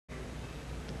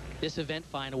This event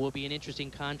final will be an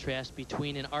interesting contrast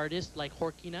between an artist like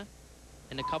Khorkina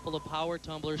and a couple of power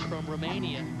tumblers from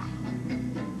Romania.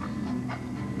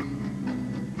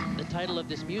 The title of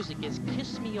this music is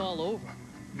Kiss Me All Over.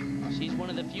 She's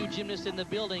one of the few gymnasts in the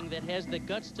building that has the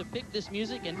guts to pick this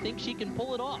music and thinks she can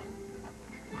pull it off.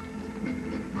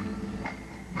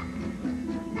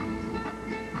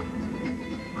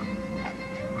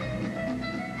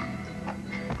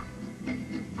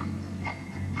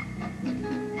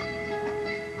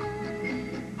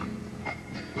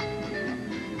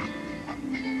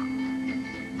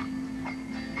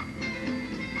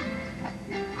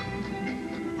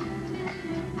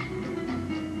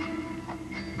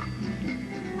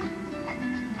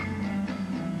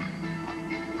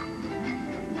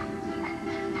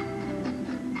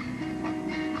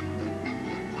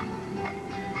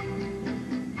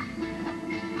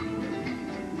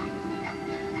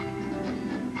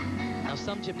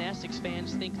 Some gymnastics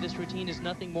fans think this routine is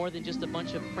nothing more than just a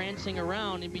bunch of prancing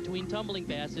around in between tumbling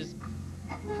passes.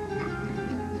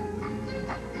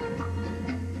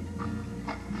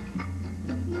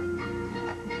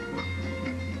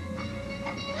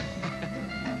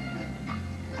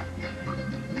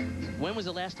 When was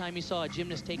the last time you saw a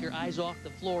gymnast take her eyes off the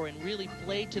floor and really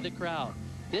play to the crowd?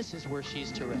 This is where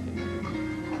she's terrific.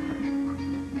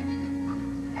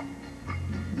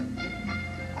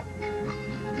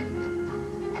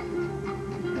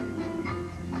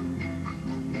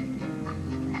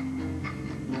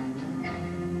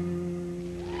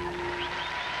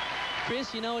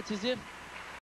 Chris, you know, it's as if